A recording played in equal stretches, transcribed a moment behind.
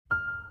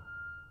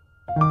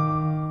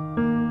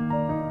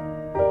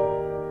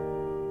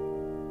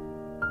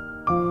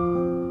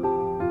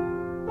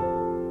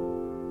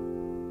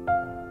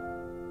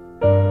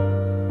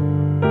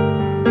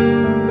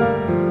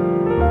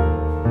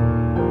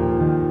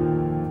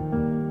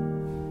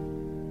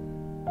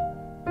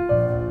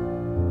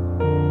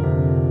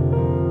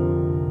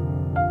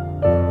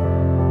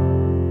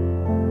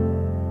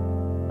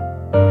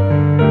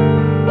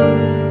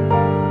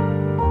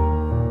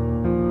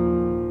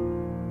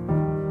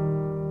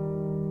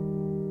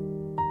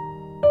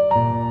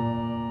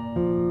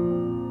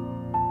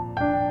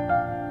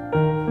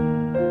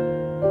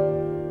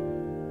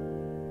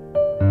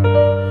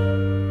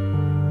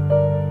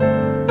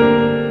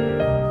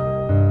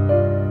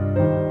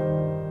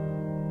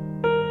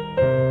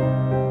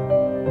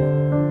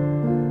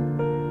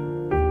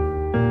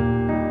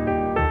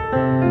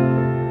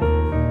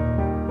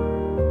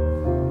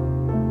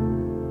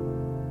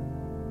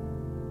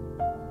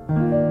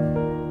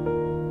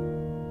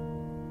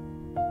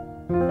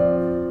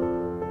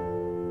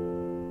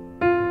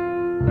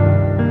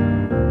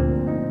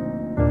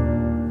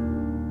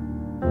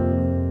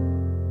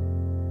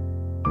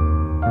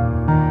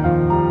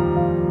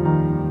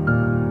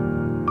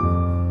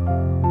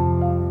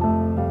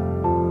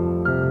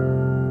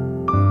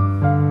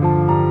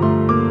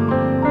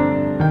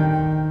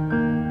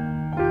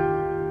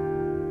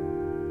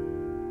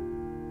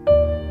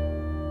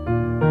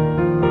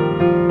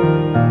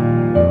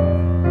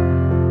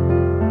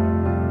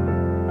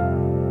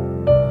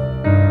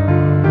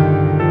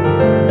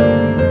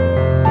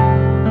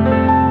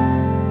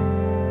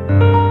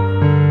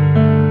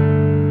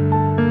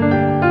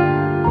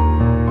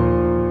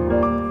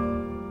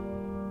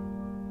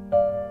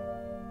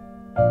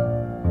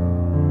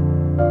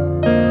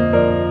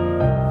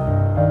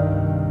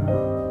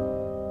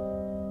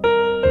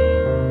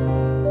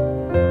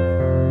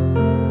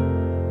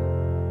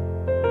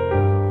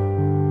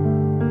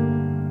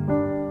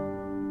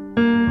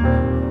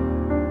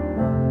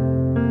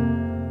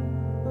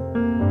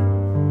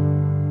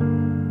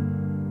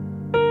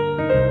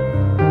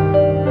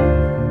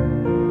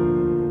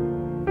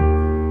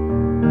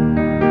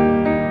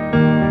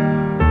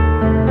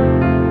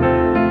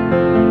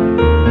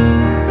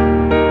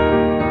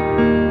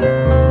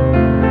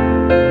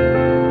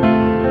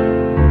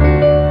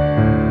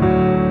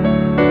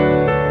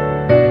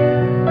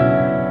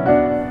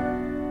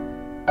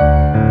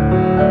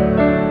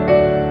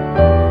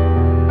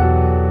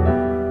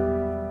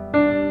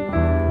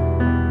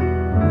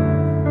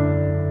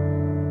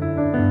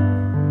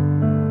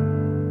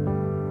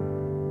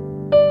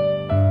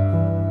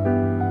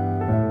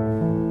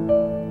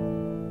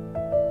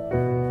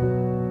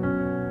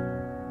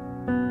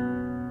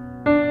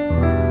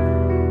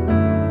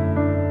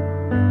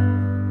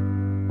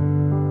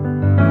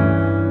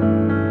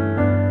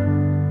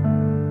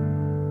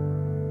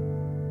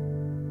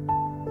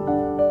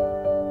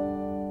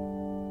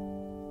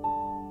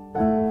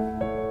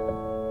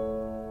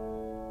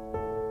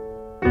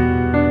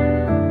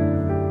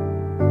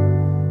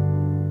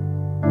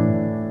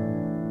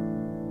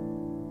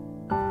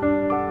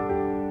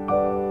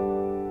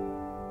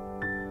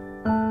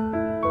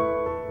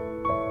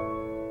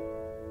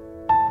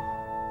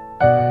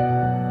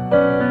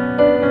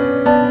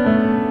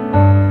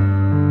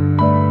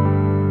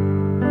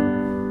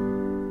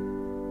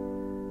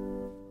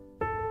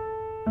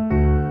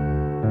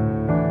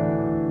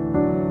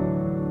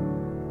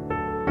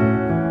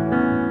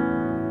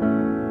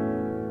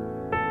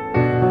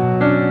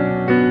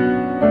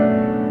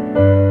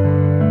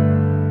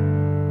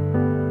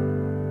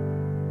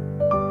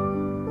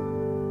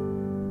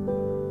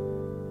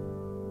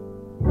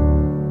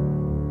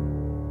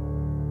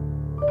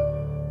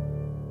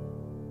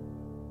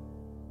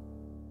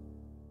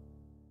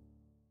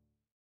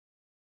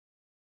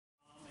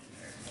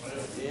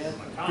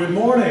Good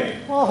morning.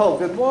 Oh,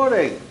 good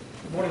morning.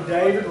 Good morning,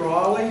 David,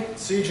 Raleigh,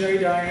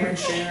 CJ, Diane,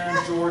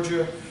 Sharon,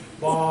 Georgia,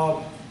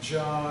 Bob,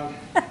 John,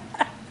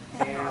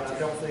 and I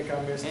don't think I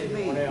missed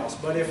anyone else.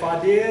 But if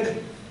I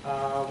did,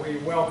 we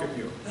welcome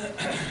you.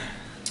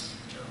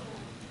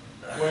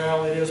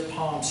 Well, it is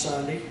Palm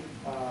Sunday.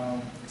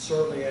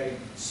 Certainly a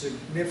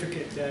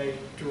significant day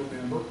to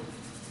remember.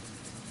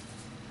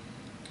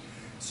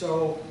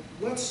 So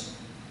let's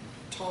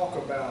talk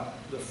about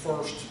the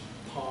first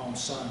Palm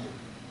Sunday.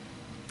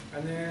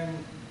 And then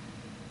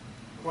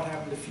what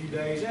happened a few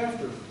days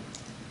after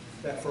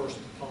that first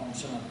Palm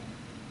Sunday.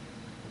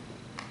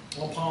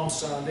 On Palm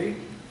Sunday,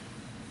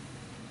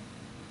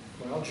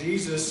 well,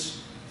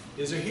 Jesus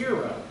is a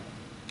hero.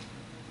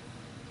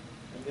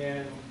 And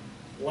then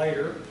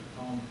later,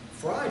 on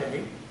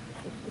Friday,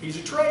 he's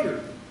a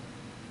traitor.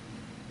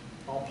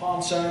 On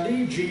Palm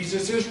Sunday,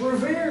 Jesus is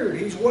revered.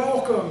 He's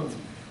welcomed.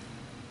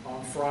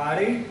 On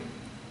Friday,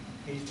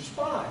 he's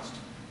despised.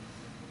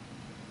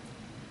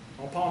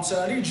 On Palm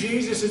Sunday,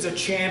 Jesus is a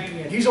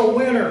champion. He's a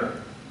winner.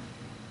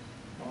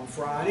 On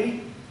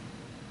Friday,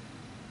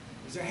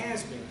 he's a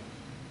has-been.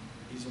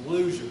 He's a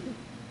loser.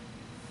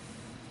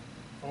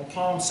 On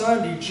Palm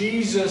Sunday,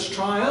 Jesus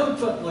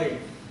triumphantly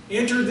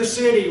entered the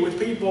city with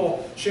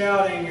people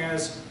shouting,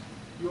 as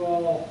you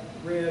all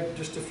read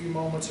just a few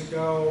moments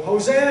ago,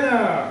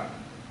 Hosanna!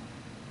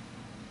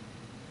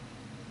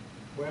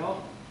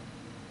 Well,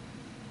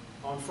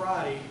 on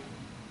Friday,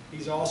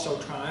 he's also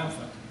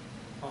triumphant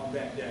on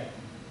that day.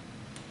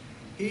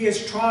 He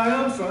is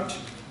triumphant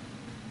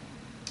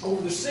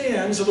over the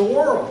sins of the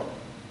world.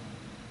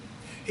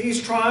 He's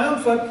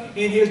triumphant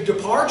in his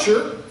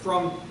departure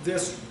from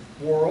this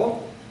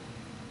world,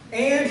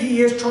 and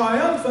he is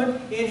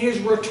triumphant in his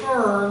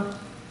return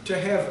to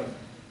heaven.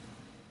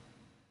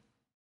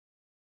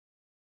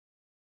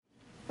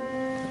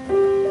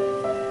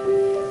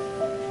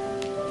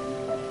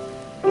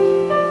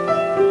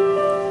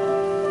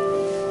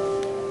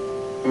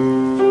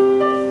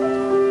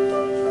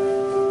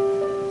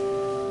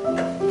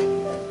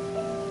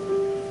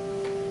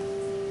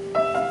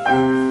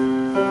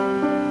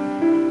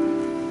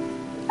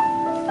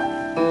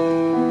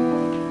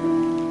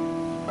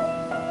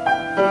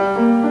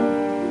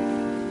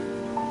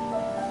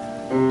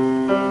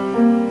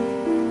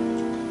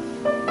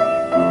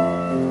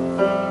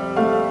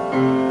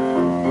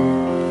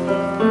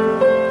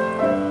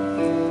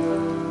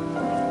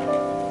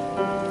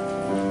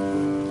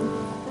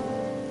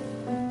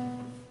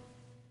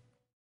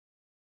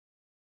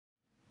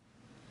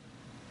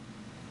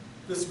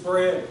 This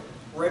bread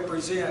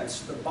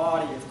represents the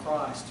body of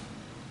Christ.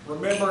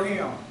 Remember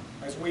Him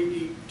as we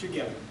eat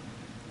together.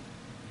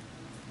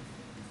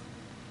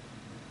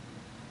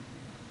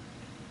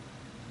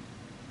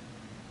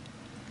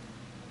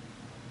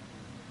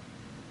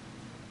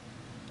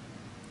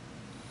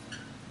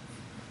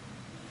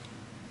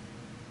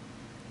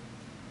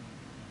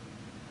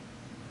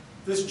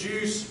 This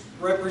juice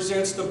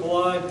represents the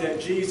blood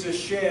that Jesus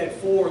shed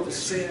for the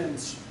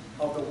sins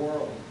of the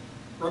world.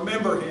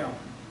 Remember Him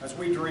as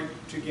we drink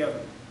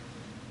together.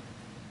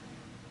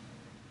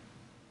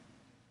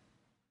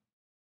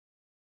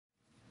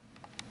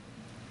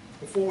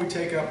 Before we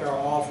take up our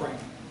offering,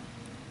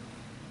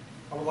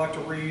 I would like to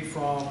read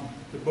from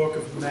the book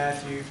of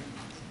Matthew,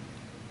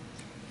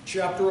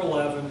 chapter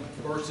 11,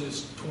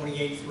 verses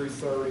 28 through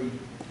 30.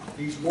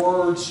 These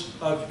words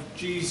of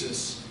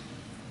Jesus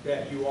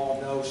that you all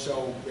know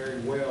so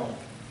very well.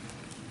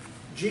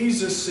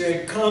 Jesus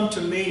said, "Come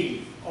to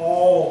me,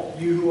 all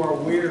you who are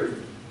weary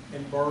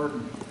and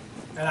burdened,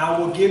 and I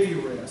will give you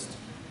rest.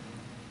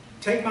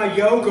 Take my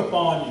yoke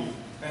upon you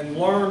and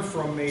learn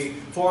from me,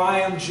 for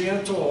I am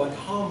gentle and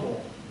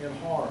humble in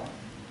heart.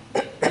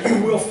 And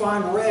you will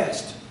find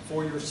rest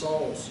for your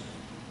souls.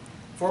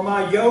 For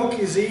my yoke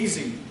is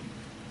easy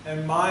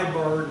and my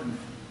burden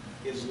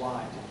is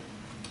light."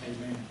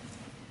 Amen.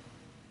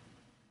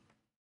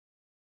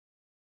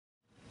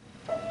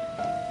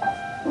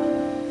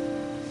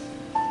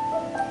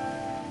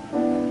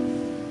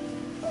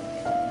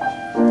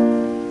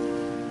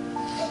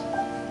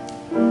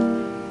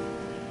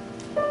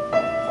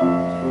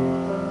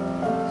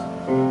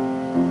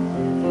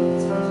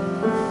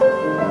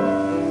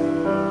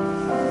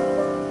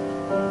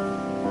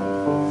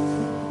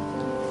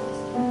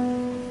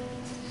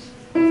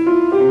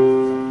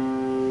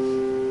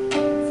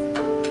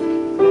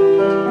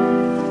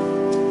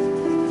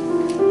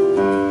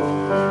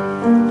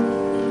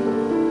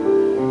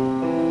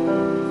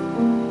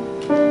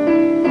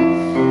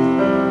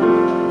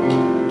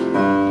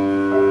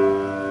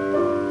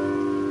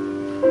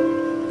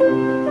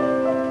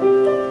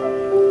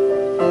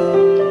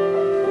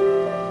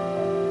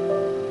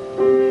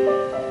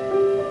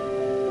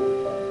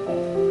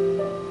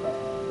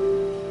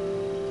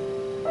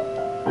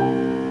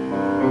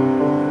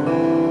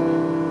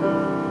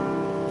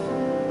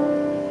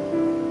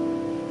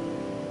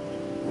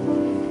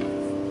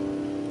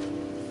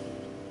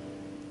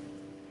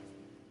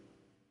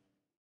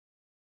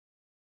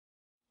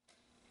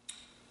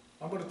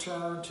 I'm going to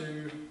turn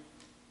to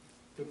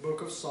the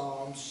book of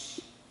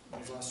Psalms,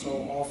 as I so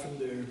often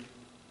do.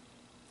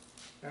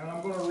 And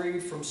I'm going to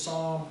read from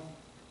Psalm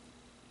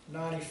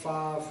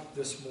 95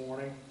 this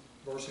morning,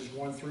 verses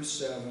 1 through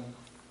 7.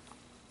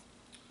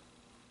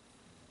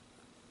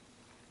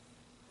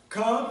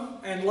 Come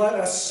and let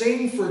us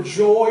sing for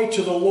joy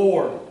to the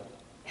Lord.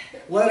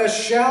 Let us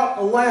shout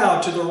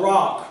aloud to the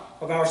rock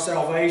of our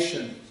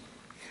salvation.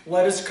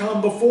 Let us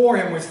come before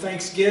Him with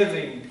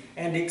thanksgiving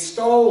and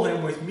extol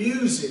Him with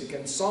music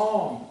and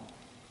song.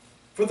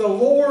 For the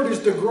Lord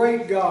is the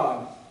great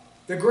God,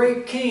 the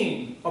great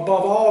King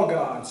above all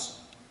gods.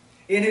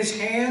 In His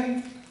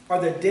hand are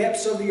the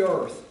depths of the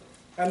earth,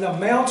 and the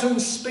mountain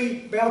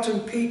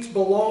peaks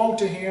belong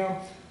to Him.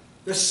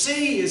 The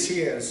sea is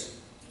His,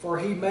 for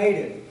He made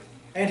it,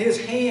 and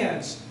His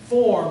hands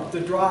formed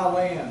the dry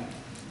land.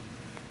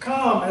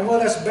 Come and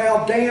let us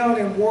bow down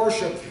and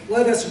worship.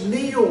 Let us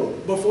kneel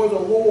before the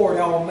Lord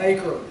our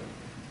Maker.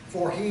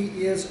 For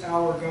He is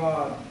our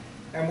God,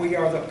 and we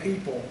are the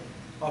people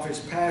of His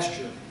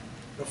pasture,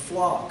 the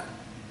flock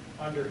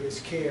under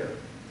His care.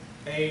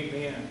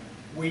 Amen.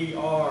 We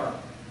are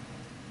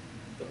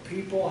the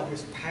people of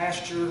His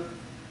pasture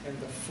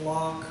and the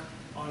flock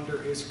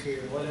under His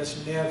care. Let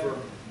us never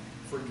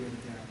forget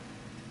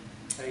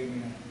that.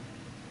 Amen.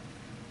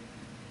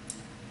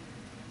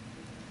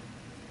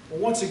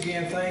 Well, once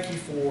again, thank you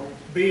for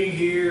being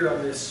here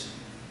on this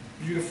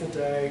beautiful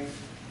day.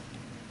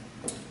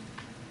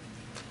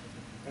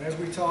 And as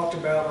we talked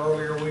about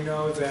earlier, we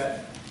know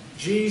that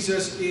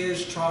Jesus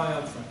is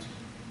triumphant.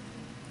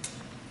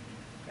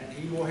 And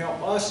He will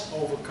help us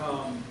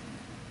overcome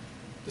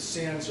the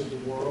sins of the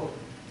world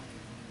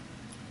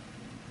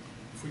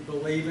if we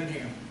believe in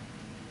Him.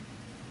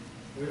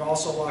 We'd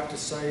also like to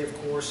say, of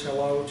course,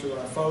 hello to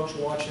our folks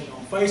watching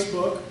on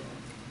Facebook.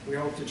 We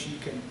hope that you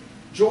can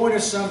join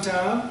us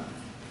sometime.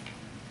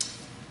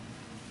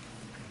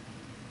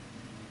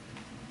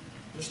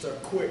 Just a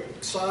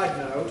quick side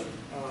note.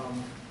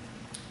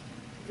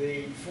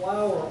 The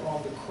flower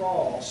on the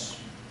cross,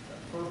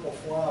 that purple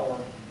flower,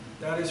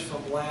 that is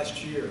from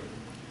last year.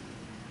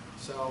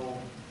 So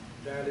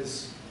that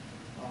is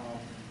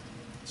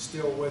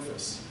still with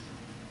us.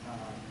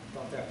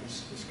 Thought that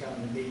was kind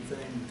of a neat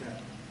thing,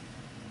 that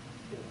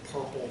little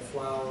purple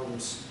flower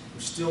was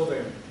still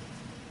there.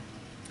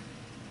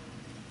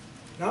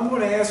 Now I'm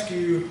going to ask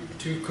you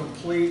to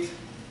complete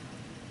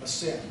a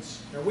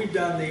sentence. Now we've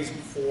done these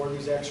before,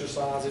 these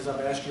exercises.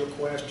 I've asked you a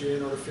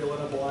question or to fill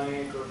in a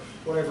blank or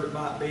whatever it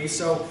might be.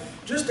 So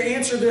just to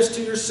answer this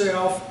to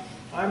yourself,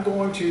 I'm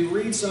going to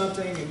read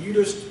something and you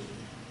just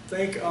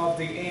think of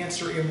the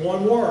answer in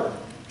one word.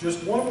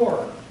 Just one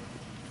word.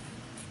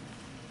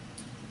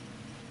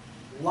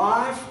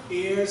 Life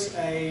is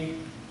a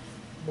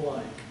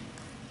blank.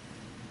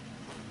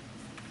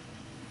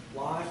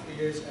 Life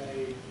is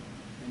a,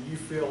 and you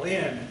fill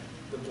in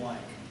the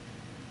blank.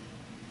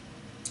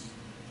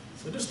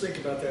 So just think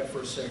about that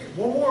for a second.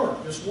 One word,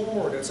 just one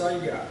word, that's all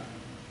you got.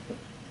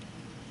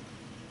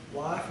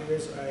 Life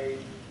is a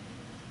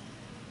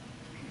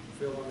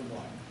fill in the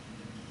blank.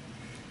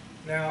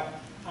 Now,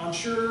 I'm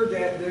sure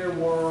that there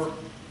were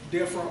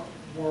different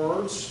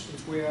words,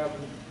 since we have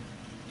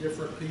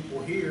different people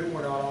here,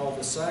 we're not all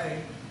the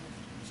same.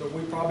 So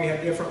we probably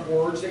had different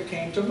words that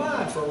came to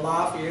mind for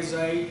life is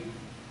a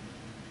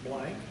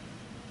blank.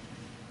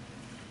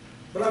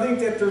 But I think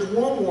that there's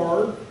one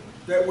word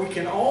that we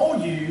can all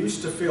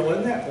use to fill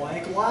in that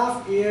blank.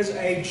 Life is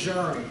a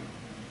journey.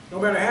 No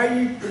matter how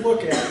you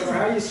look at it or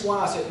how you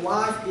slice it,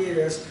 life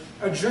is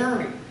a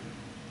journey.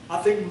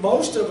 I think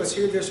most of us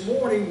here this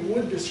morning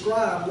would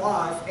describe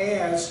life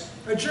as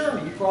a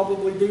journey. You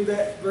probably do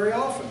that very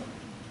often.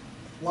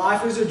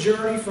 Life is a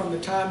journey from the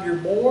time you're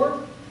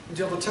born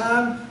until the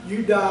time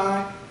you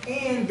die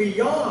and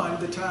beyond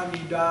the time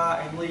you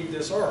die and leave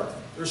this earth.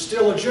 There's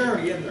still a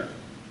journey, isn't there?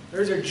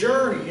 There's a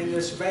journey in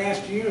this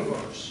vast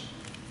universe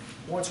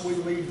once we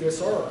leave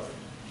this earth.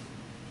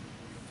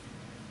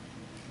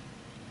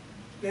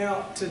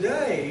 Now,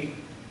 today,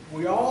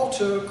 we all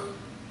took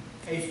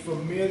a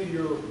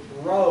familiar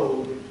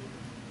road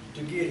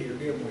to get here,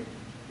 didn't we?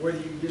 Whether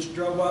you just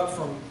drove up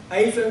from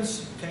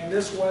Athens, came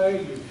this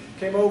way, you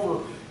came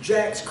over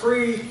Jack's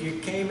Creek, you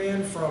came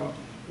in from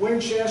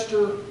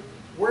Winchester,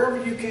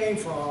 wherever you came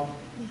from,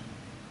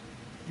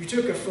 you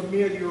took a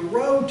familiar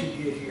road to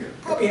get here.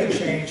 Probably hadn't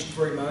changed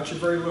very much or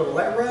very little.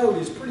 That road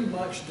is pretty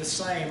much the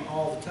same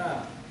all the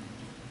time.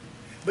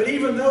 But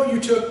even though you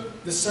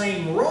took the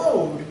same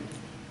road,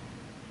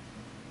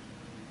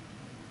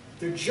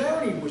 the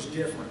journey was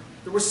different.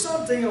 There was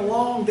something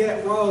along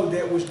that road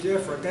that was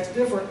different. That's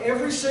different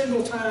every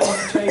single time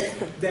you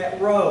take that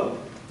road.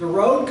 The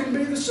road can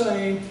be the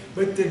same,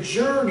 but the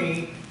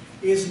journey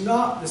is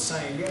not the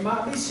same. It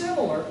might be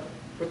similar,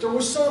 but there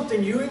was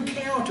something you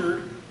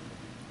encountered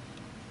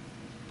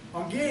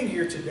on getting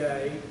here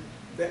today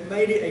that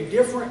made it a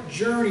different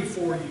journey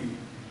for you.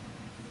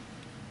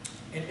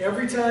 And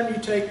every time you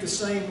take the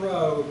same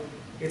road,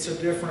 it's a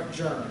different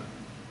journey.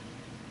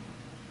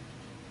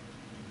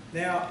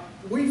 Now,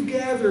 we've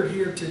gathered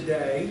here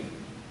today,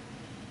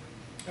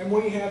 and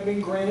we have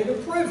been granted a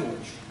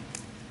privilege.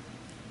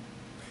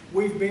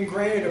 We've been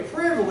granted a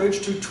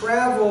privilege to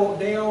travel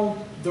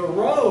down the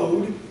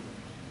road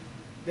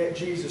that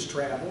Jesus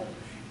traveled,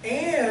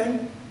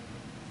 and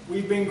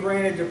we've been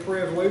granted the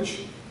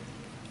privilege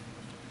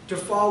to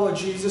follow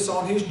Jesus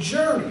on His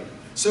journey.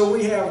 So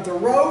we have the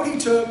road He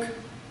took,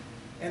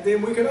 and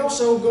then we can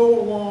also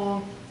go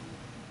along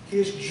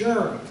His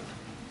journey.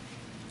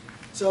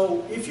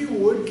 So if you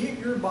would, get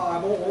your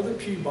Bible or the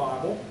Pew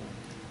Bible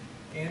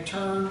and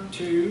turn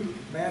to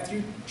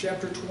Matthew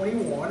chapter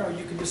 21, or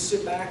you can just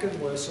sit back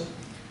and listen.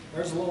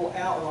 There's a little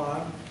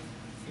outline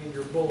in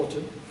your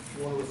bulletin if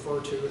you want to refer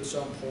to it at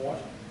some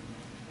point.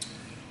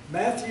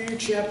 Matthew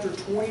chapter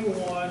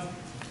 21,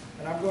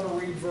 and I'm going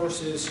to read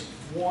verses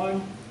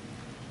 1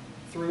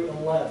 through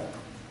 11.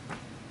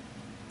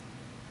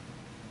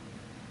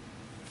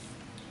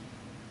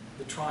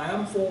 The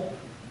triumphal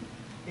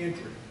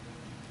entry.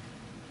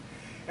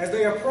 As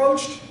they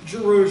approached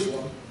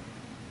Jerusalem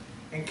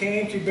and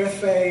came to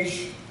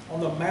Bethphage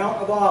on the Mount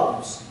of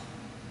Olives,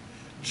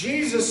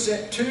 Jesus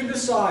sent 2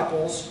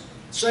 disciples,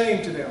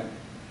 saying to them,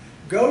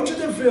 "Go to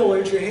the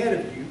village ahead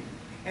of you,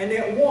 and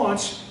at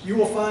once you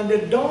will find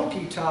a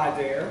donkey tied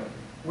there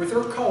with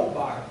her colt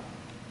by her.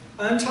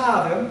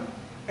 Untie them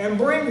and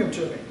bring them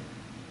to me.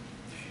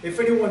 If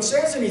anyone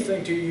says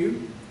anything to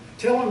you,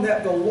 tell him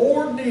that the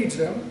Lord needs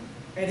them,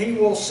 and He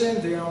will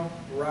send them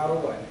right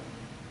away."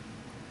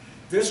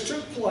 This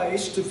took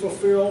place to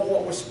fulfill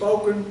what was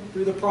spoken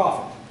through the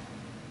prophet.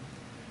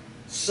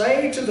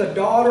 "Say to the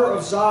daughter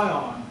of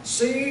Zion,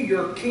 see,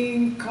 your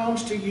king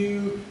comes to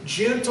you,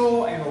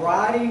 gentle and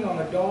riding on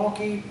a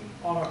donkey,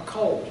 on a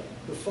colt,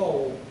 the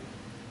foal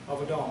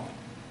of a donkey."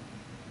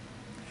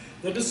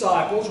 The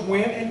disciples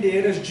went and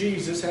did as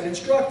Jesus had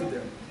instructed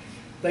them.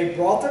 They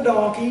brought the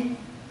donkey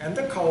and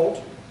the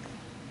colt,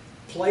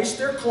 placed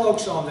their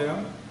cloaks on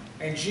them,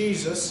 and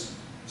Jesus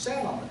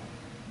sat on them.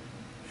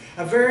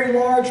 A very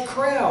large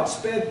crowd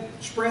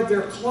spread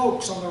their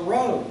cloaks on the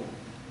road,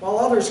 while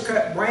others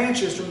cut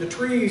branches from the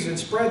trees and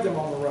spread them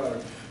on the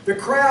road. The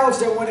crowds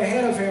that went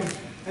ahead of Him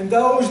and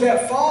those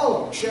that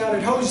followed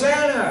shouted,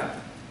 "Hosanna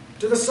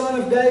to the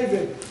Son of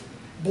David!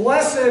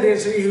 Blessed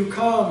is He who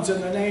comes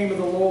in the name of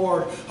the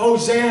Lord!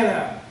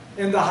 Hosanna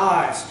in the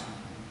highest!"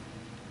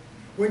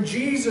 When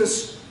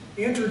Jesus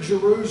entered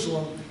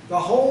Jerusalem, the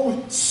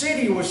whole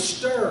city was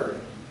stirred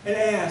and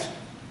asked,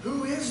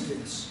 "Who is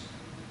this?"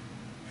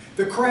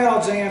 The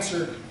crowds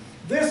answered,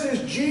 "This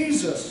is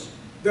Jesus,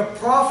 the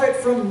prophet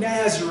from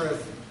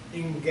Nazareth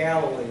in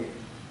Galilee."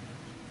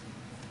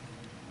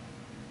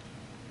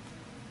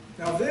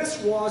 Now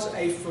this was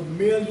a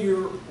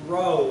familiar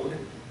road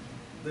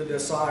the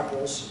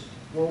disciples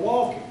were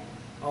walking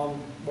on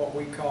what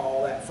we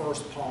call that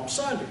first Palm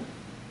Sunday.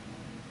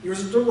 It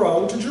was the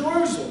road to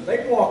Jerusalem.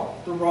 They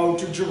walked the road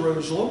to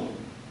Jerusalem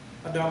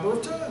a number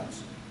of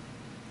times.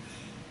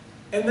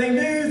 And they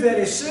knew that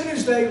as soon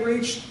as they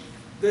reached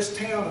this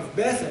town of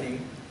Bethany,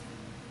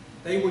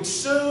 they would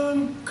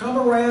soon come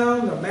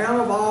around the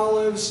Mount of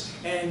Olives,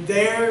 and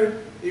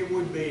there it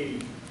would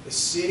be, the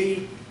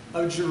city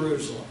of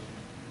Jerusalem.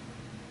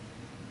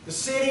 The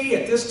city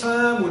at this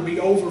time would be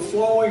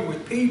overflowing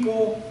with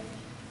people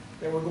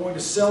that were going to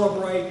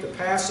celebrate the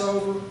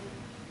Passover.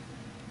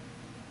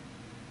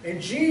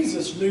 And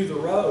Jesus knew the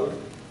road.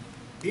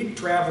 He'd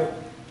traveled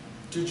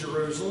to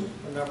Jerusalem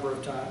a number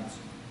of times.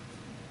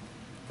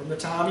 From the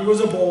time he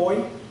was a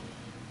boy,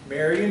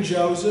 Mary and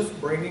Joseph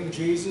bringing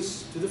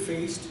Jesus to the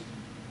feast,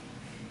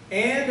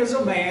 and as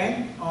a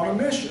man on a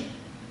mission.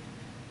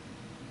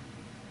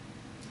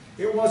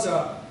 It was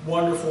a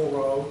wonderful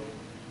road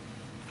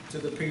to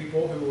the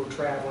people who were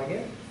traveling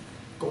it,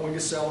 going to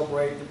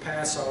celebrate the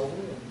Passover.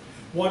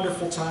 A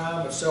wonderful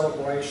time of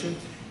celebration.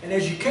 And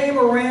as you came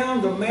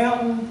around the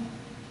mountain,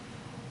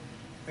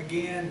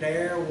 again,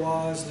 there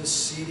was the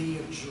city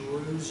of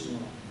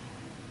Jerusalem.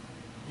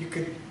 You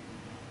could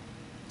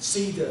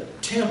see the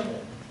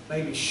temple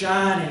maybe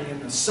shining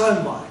in the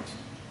sunlight.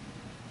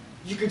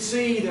 You could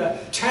see the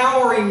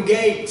towering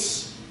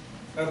gates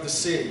of the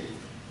city.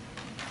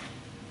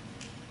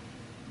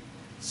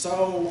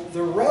 So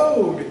the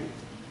road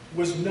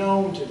was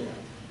known to them.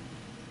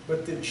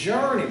 But the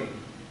journey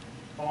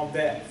on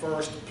that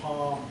first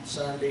Palm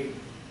Sunday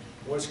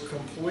was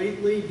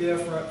completely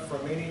different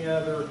from any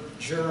other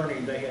journey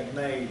they had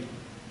made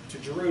to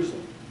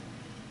Jerusalem.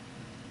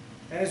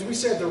 And as we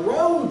said, the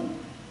road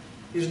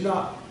is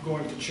not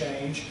going to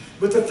change,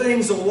 but the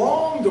things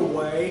along the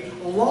way,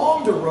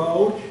 along the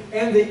road,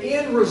 and the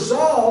end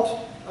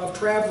result of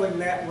traveling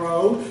that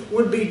road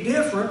would be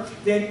different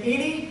than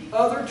any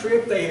other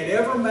trip they had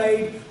ever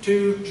made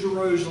to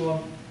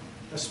Jerusalem,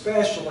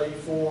 especially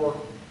for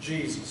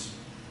Jesus.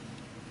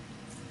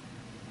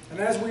 And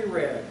as we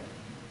read,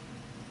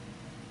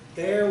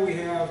 there we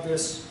have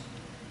this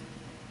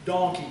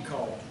donkey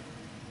colt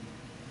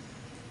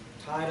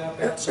tied up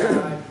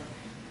outside,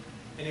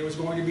 and it was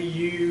going to be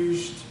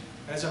used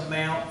as a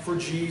mount for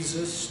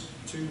Jesus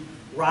to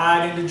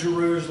ride into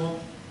Jerusalem.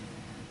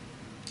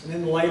 And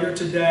then later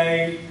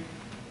today,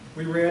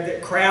 we read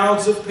that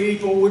crowds of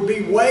people would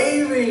be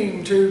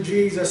waving to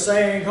Jesus,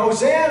 saying,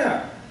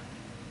 "Hosanna!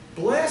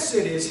 Blessed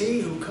is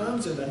he who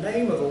comes in the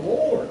name of the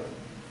Lord."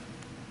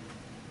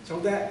 So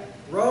that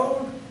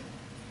road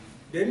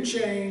didn't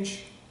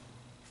change,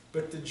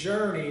 but the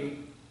journey,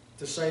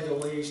 to say the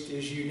least,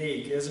 is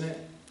unique, isn't it?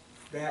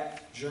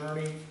 That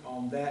journey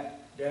on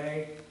that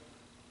day.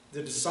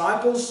 The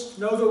disciples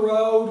know the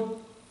road,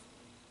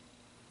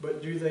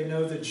 but do they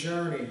know the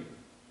journey?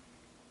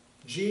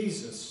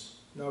 Jesus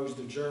knows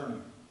the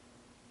journey.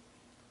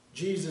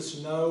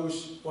 Jesus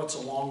knows what's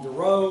along the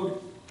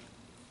road,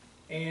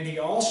 and he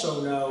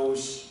also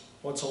knows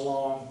what's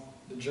along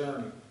the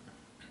journey.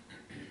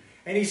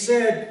 And he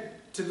said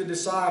to the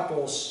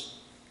disciples,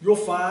 "You'll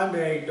find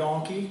a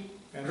donkey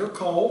and her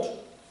colt,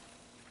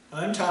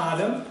 untie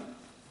them,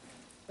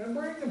 and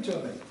bring them to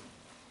me."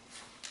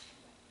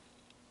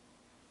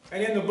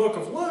 And in the book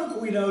of Luke,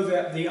 we know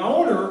that the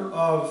owner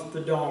of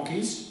the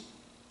donkeys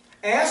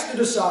asked the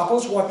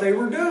disciples what they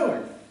were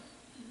doing.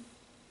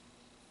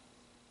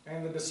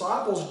 And the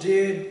disciples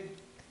did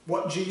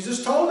what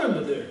Jesus told them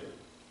to do.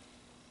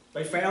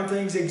 They found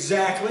things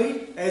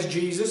exactly as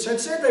Jesus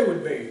had said they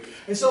would be.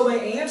 And so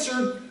they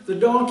answered the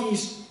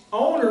donkey's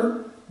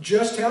owner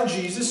just how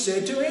Jesus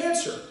said to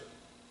answer.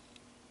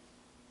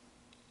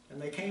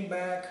 And they came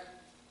back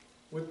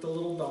with the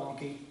little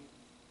donkey.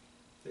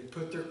 They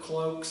put their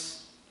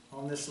cloaks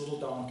on this little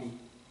donkey.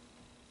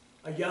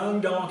 A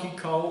young donkey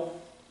colt.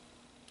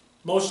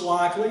 Most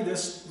likely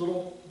this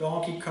little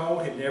donkey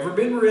colt had never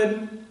been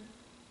ridden.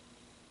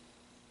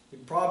 It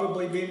had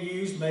probably been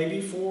used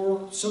maybe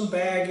for some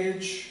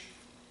baggage,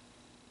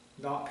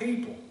 not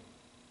people.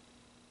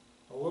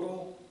 A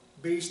little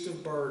beast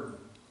of burden.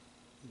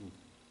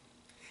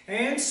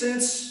 And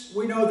since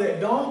we know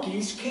that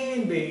donkeys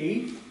can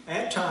be,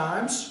 at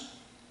times,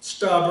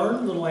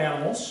 stubborn little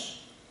animals,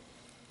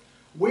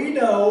 we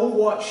know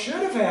what should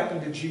have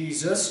happened to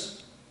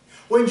Jesus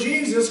when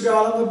Jesus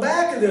got on the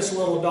back of this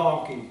little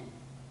donkey.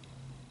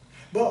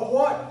 But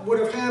what would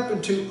have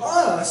happened to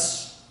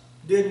us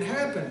didn't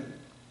happen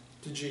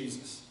to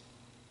Jesus.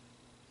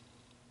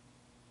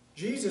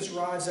 Jesus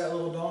rides that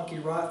little donkey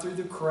right through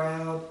the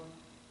crowd,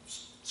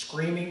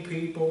 screaming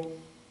people,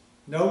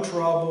 no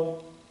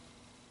trouble.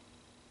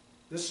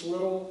 This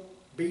little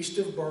beast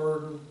of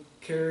burden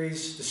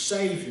carries the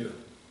Savior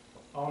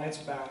on its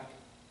back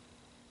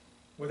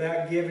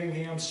without giving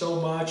him so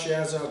much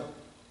as a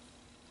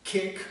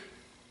kick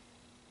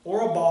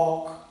or a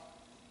balk.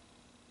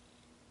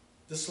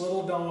 This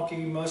little donkey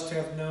must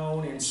have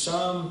known in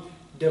some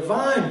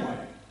divine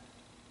way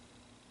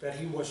that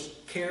he was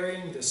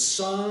carrying the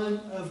Son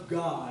of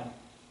God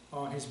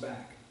on his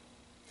back.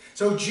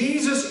 So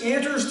Jesus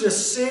enters the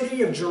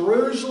city of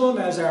Jerusalem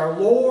as our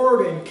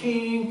Lord and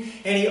King,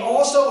 and he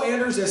also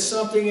enters as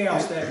something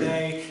else that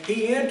day.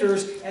 He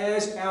enters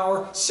as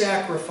our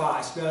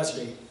sacrifice,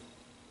 doesn't he?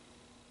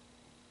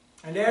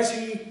 And as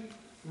he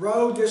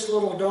rode this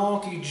little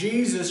donkey,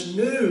 Jesus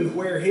knew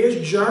where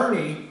his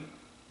journey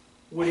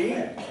would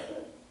end.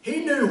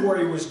 He knew where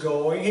he was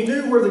going. He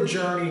knew where the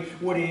journey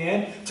would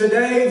end.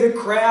 Today the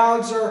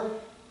crowds are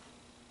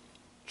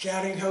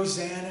shouting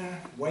Hosanna,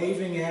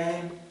 waving at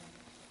him.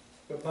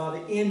 But by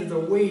the end of the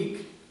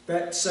week,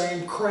 that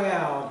same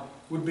crowd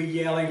would be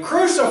yelling,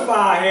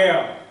 "Crucify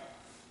him!"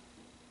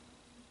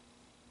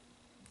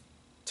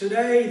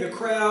 Today, the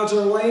crowds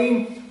are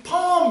laying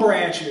palm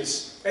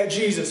branches at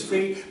Jesus'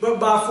 feet. But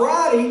by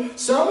Friday,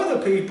 some of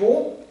the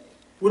people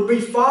would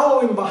be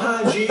following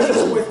behind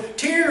Jesus with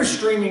tears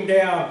streaming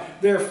down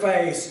their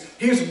face,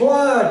 his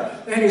blood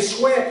and his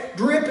sweat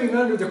dripping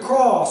under the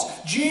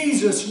cross.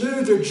 Jesus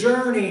knew the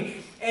journey,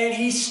 and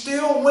he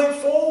still went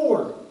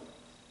forward.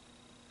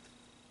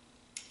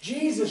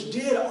 Jesus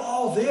did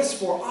all this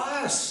for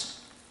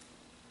us.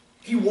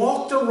 He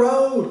walked the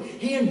road.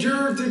 He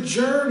endured the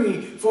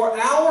journey for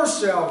our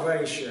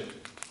salvation.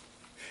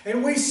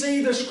 And we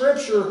see the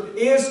scripture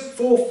is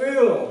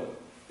fulfilled.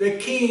 The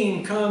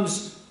king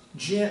comes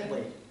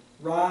gently,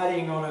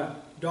 riding on a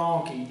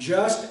donkey,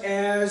 just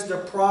as the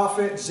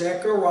prophet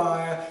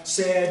Zechariah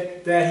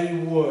said that he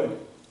would.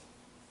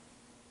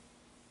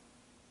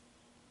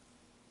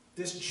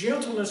 This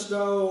gentleness,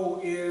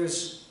 though,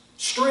 is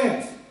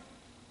strength.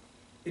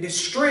 It is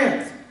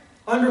strength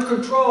under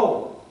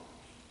control.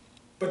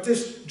 But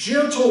this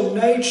gentle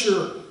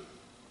nature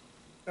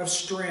of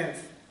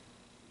strength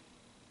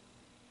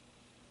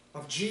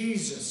of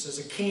Jesus as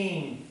a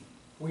king,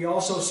 we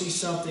also see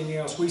something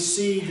else. We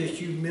see the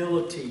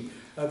humility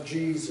of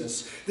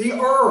Jesus. The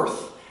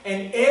earth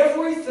and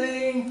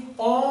everything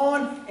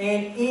on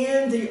and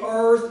in the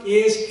earth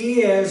is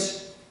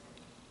his,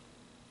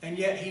 and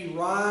yet he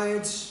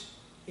rides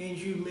in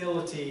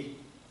humility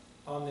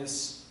on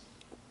this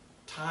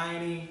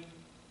tiny,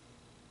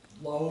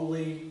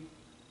 lowly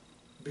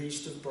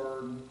beast of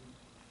burden.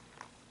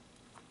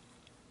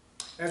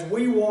 As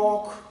we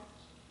walk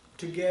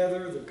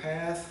together the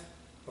path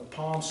of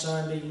Palm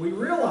Sunday, we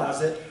realize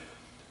that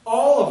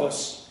all of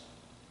us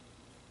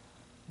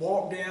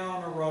walk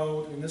down a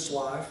road in this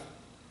life.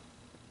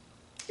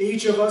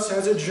 Each of us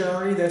has a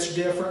journey that's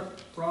different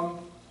from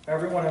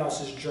everyone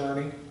else's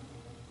journey.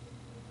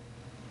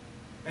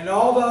 And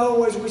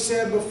although, as we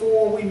said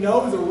before, we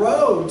know the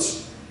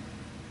roads,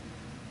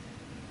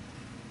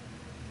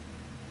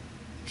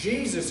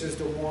 Jesus is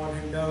the one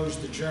who knows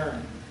the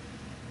journey.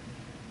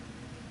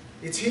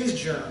 It's his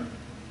journey.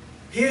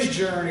 His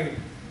journey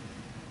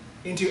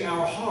into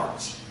our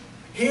hearts.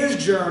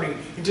 His journey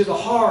into the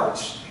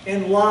hearts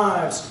and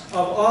lives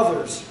of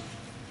others.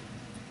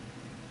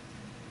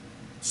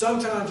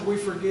 Sometimes we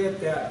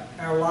forget that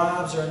our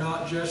lives are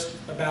not just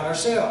about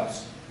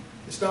ourselves.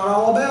 It's not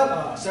all about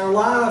us. Our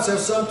lives have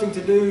something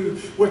to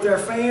do with our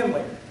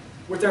family,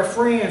 with our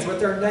friends,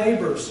 with our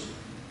neighbors,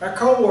 our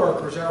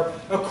co-workers, our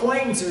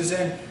acquaintances,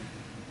 and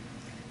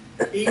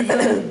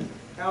even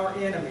our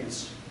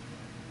enemies.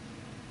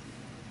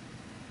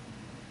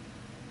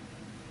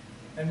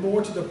 And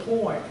more to the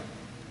point,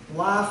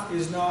 life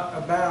is not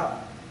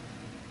about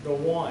the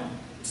one.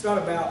 It's not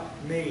about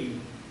me.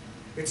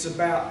 It's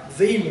about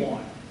the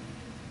one,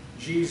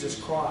 Jesus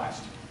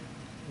Christ.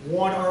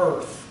 One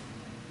earth,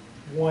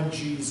 one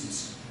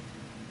Jesus.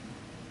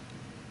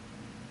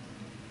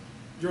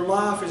 Your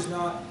life is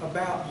not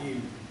about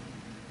you.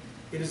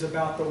 It is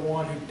about the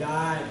one who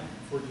died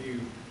for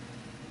you.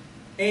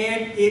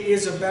 And it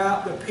is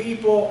about the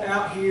people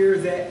out here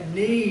that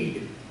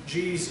need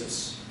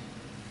Jesus.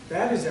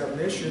 That is our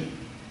mission.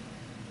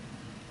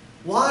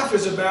 Life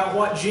is about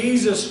what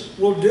Jesus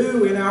will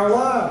do in our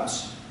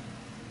lives.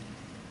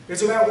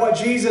 It's about what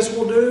Jesus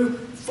will do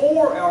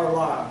for our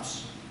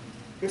lives.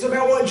 It's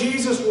about what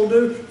Jesus will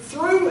do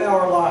through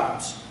our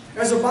lives.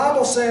 As the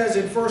Bible says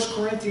in 1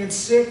 Corinthians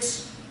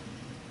 6,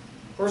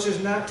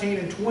 verses 19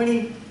 and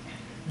 20,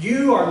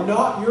 you are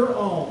not your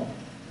own.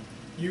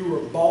 You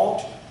were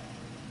bought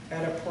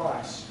at a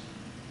price.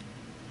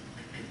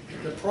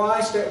 The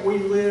price that we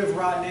live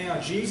right now,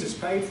 Jesus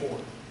paid for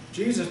it.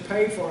 Jesus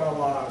paid for our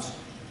lives.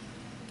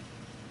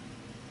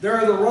 There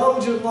are the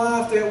roads in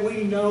life that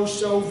we know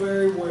so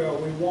very well.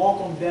 We walk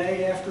them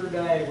day after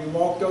day. We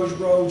walk those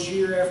roads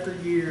year after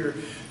year.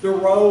 The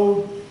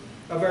road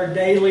of our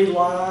daily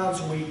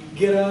lives. We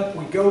get up,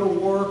 we go to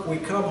work, we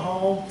come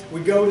home, we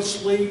go to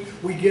sleep,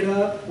 we get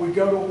up, we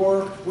go to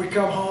work, we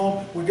come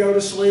home, we go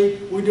to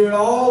sleep. We do it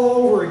all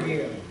over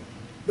again.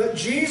 But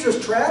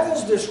Jesus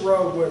travels this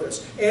road with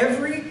us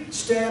every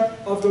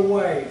step of the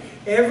way.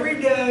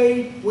 Every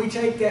day we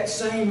take that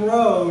same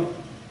road,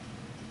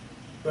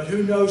 but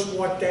who knows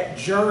what that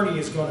journey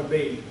is going to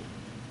be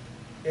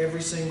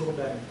every single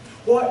day.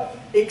 What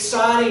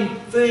exciting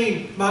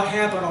thing might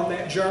happen on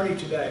that journey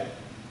today?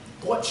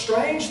 What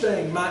strange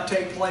thing might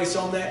take place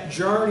on that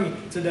journey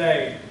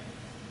today?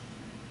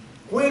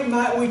 When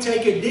might we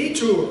take a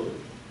detour?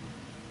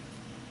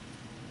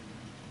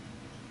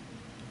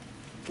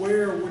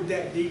 Where would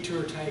that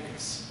detour take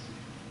us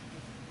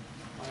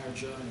on our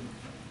journey?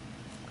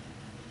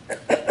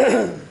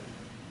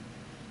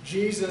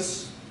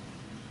 Jesus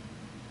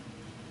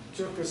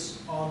took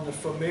us on the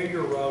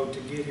familiar road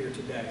to get here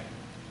today.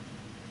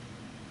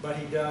 But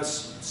He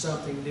does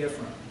something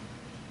different.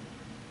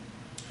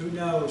 Who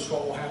knows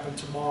what will happen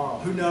tomorrow?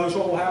 Who knows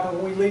what will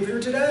happen when we leave here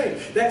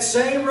today? That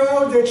same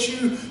road that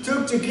you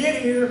took to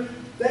get here,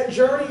 that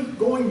journey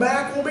going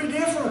back will be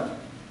different.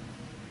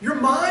 Your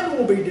mind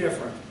will be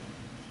different.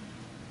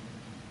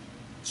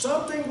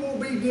 Something will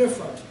be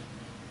different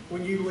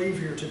when you leave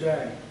here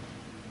today.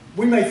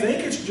 We may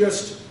think it's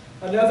just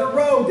another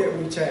road that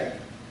we take,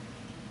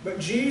 but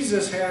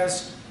Jesus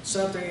has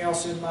something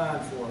else in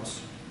mind for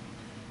us.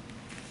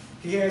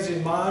 He has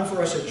in mind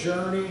for us a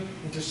journey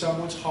into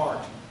someone's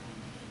heart.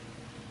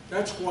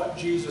 That's what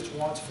Jesus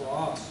wants for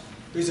us,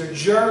 is a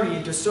journey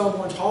into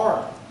someone's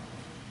heart.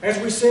 As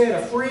we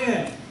said, a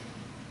friend,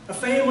 a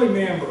family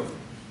member,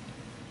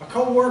 a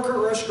co-worker,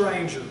 or a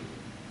stranger.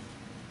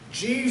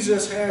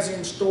 Jesus has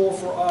in store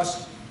for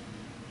us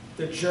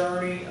the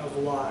journey of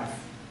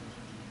life.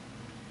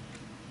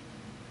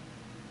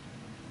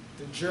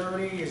 The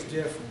journey is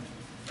different.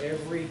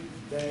 Every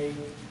day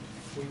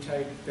we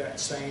take that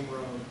same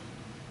road.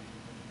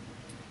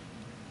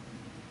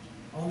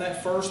 On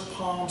that first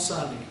Palm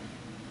Sunday,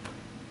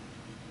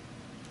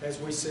 as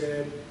we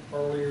said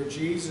earlier,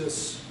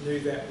 Jesus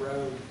knew that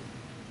road.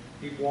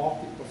 He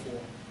walked it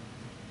before.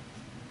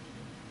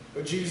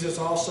 But Jesus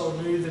also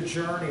knew the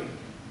journey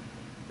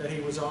that He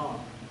was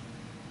on.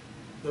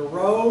 The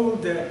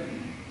road that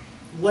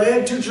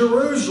led to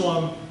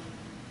Jerusalem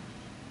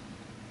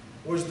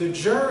was the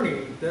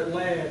journey that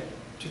led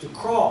to the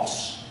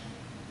cross.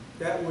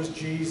 That was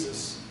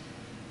Jesus'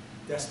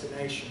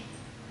 destination.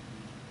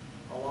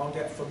 Along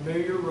that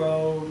familiar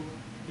road,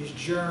 His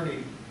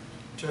journey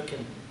took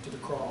Him to the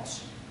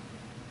cross.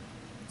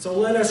 So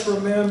let us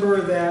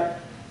remember that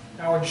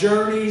our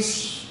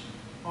journeys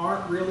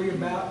aren't really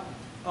about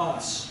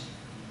us.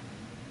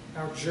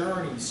 Our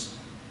journeys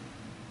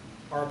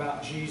are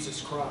about Jesus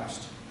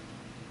Christ.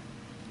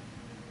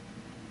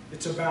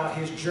 It's about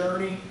His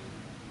journey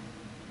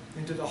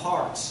into the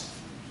hearts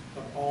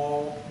of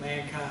all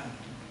mankind.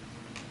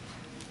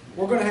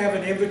 We're going to have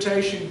an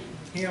invitation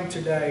hymn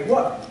today.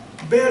 What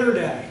better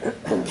day?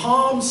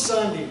 Palm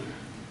Sunday.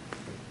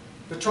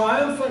 The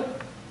triumphant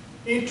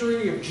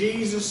entry of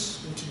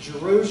Jesus into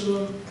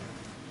Jerusalem.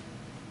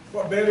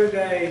 What better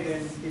day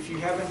than, if you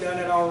haven't done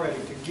it already,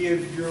 to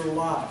give your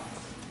life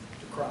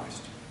to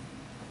Christ.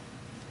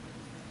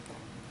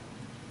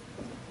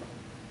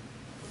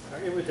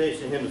 Our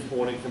invitation hymn this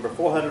morning is number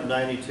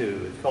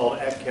 492. It's called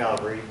At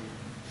Calvary.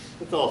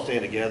 Let's all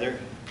stand together.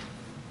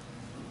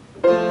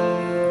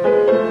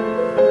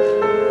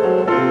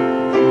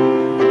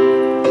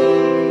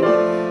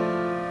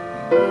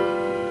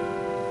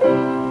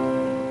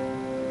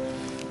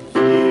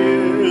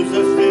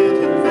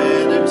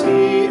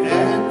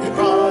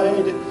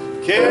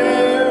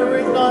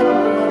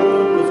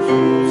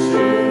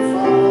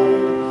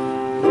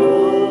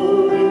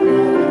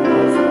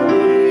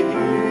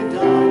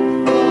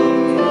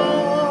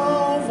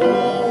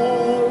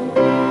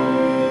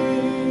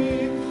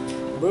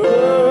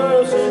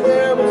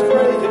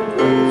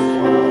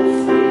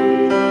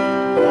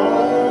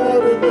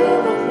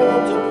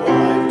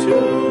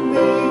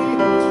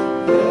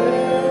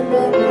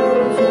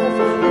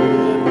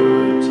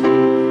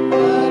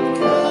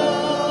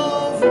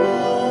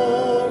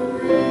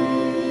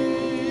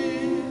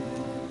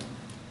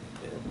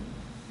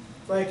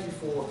 Thank you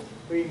for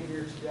being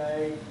here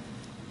today.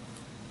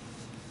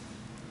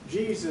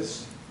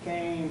 Jesus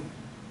came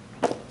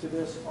to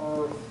this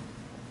earth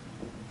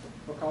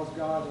because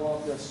God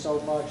loved us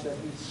so much that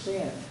He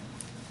sent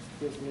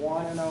His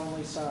one and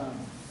only Son.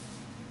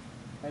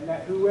 And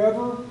that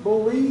whoever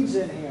believes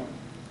in Him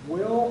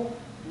will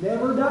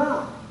never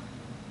die,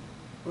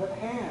 but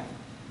have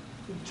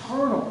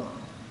eternal life.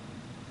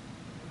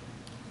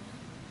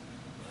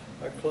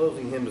 Our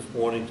closing hymn this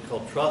morning is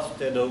called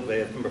Trust and Obey.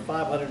 It's number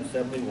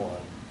 571.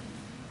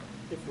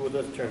 If you would,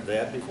 let's turn to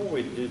that. Before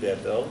we do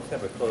that, though, let's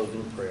have a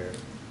closing prayer.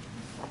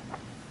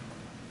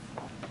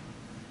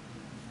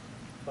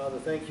 Father,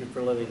 thank you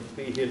for letting us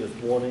be here this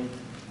morning.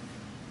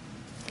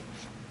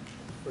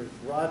 For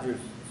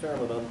Roger's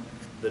sermon on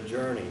the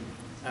journey,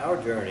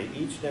 our journey,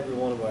 each and every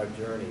one of our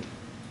journey.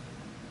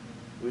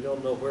 We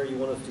don't know where you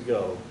want us to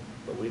go,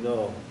 but we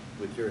know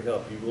with your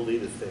help you will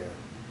lead us there.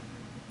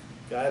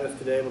 Guide us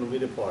today when we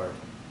depart.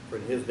 For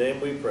in His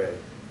name we pray.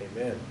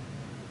 Amen.